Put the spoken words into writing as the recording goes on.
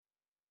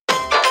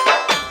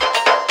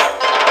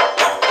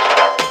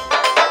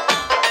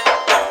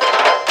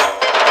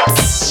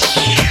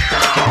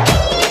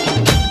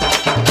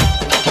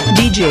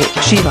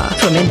Shiva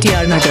from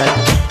NTR Nagar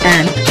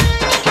and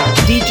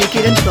DJ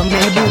Kiran from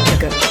Mehboob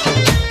Nagar.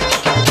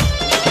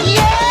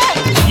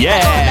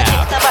 Yeah!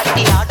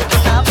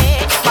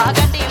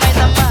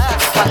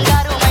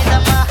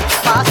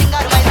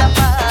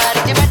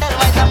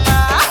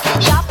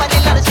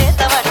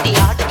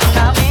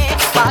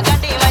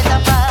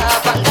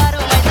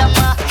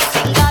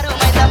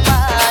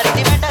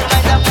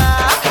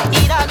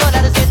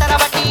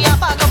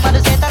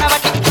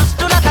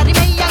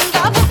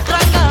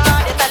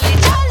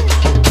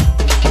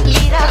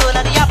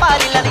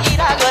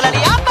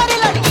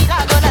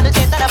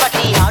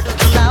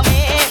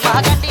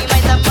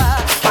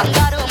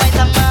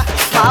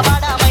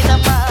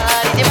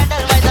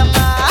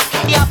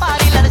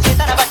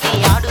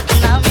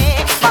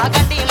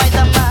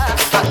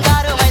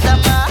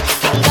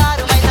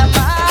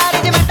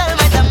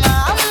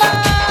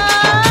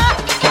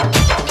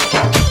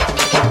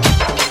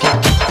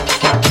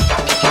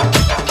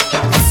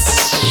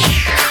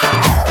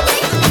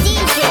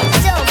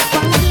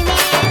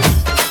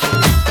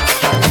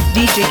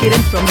 DJ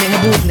Kiran from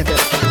Mehboob Nagar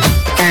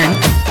and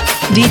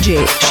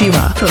DJ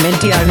Shiva from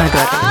NTR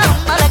Nagar.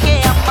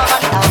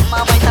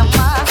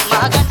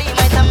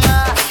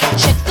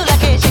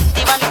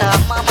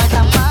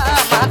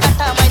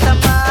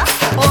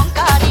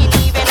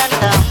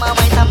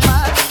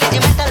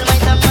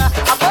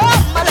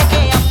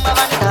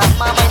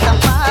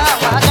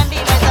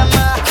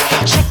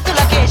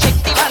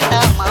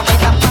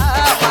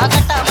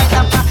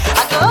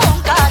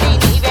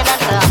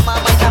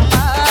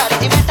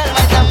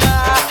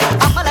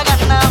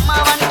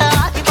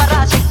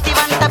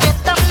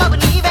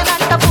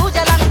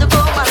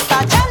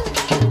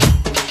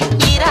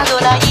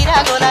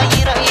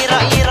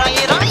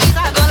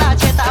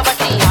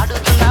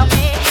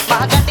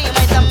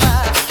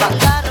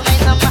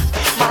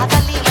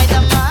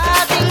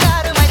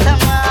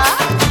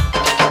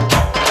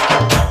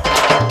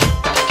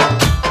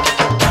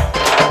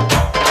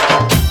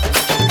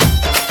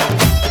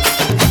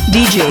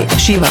 DJ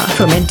Shiva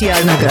from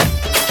NTR Nagar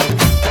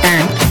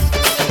and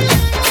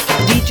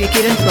DJ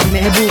Kiran from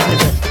Mehboob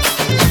Nagar.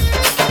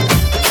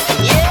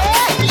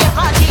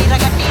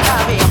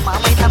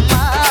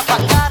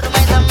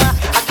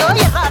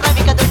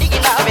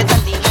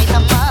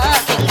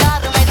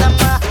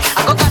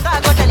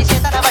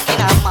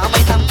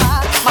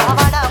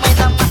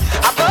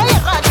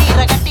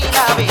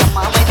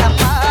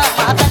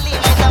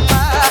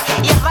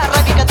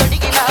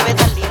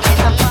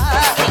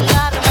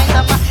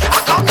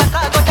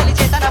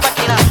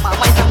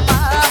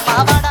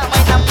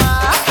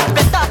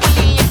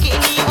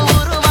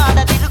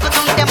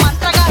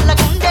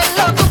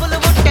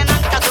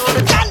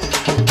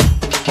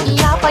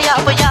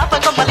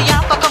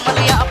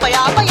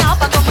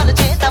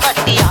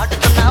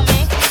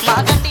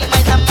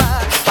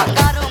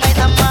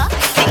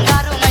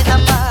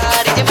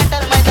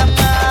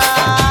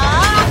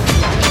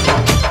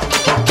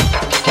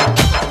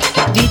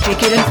 DJ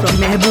Kiran from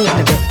Mehboob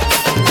Nagar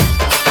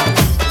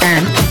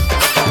and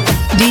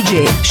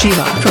DJ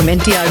Shiva from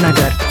NTR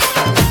Nagar.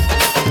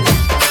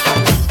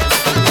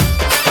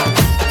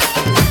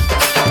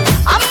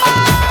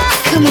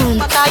 Come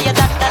on.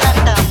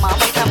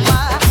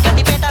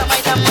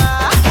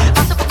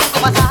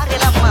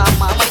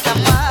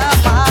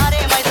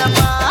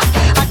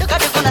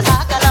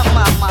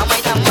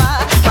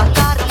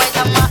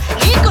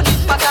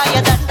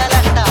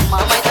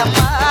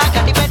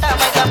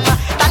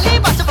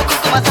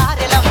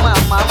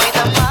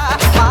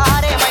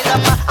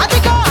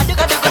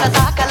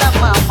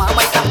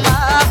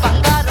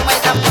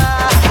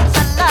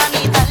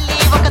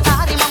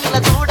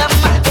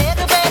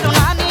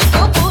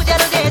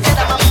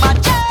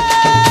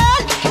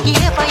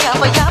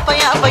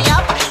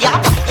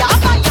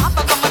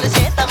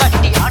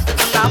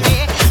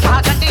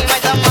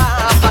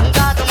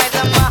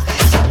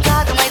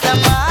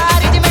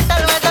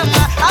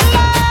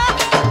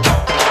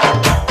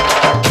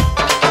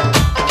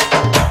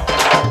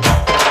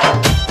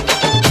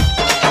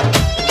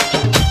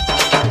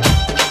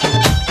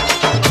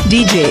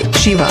 DJ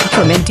Shiva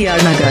from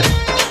NTR Nagar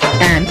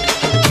and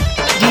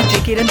DJ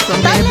Kiran from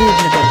Mehboob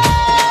Nagar.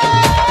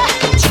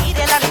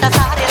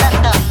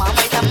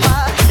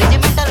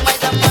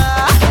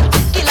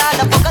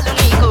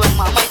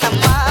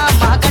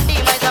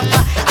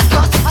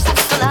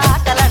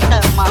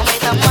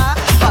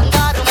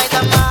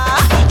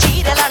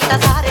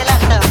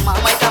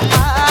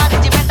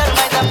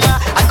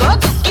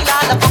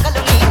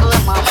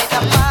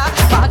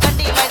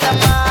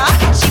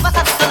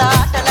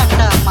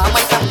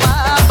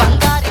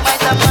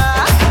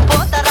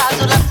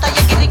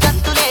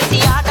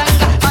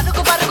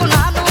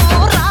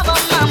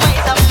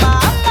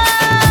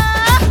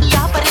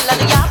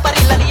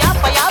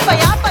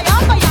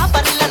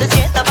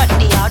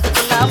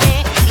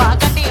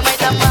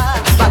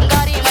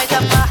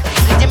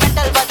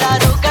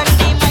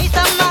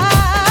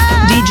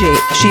 DJ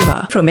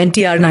Shiva from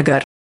NTR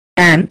Nagar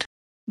and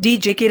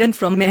DJ Kiran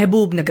from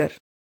Mehboob Nagar.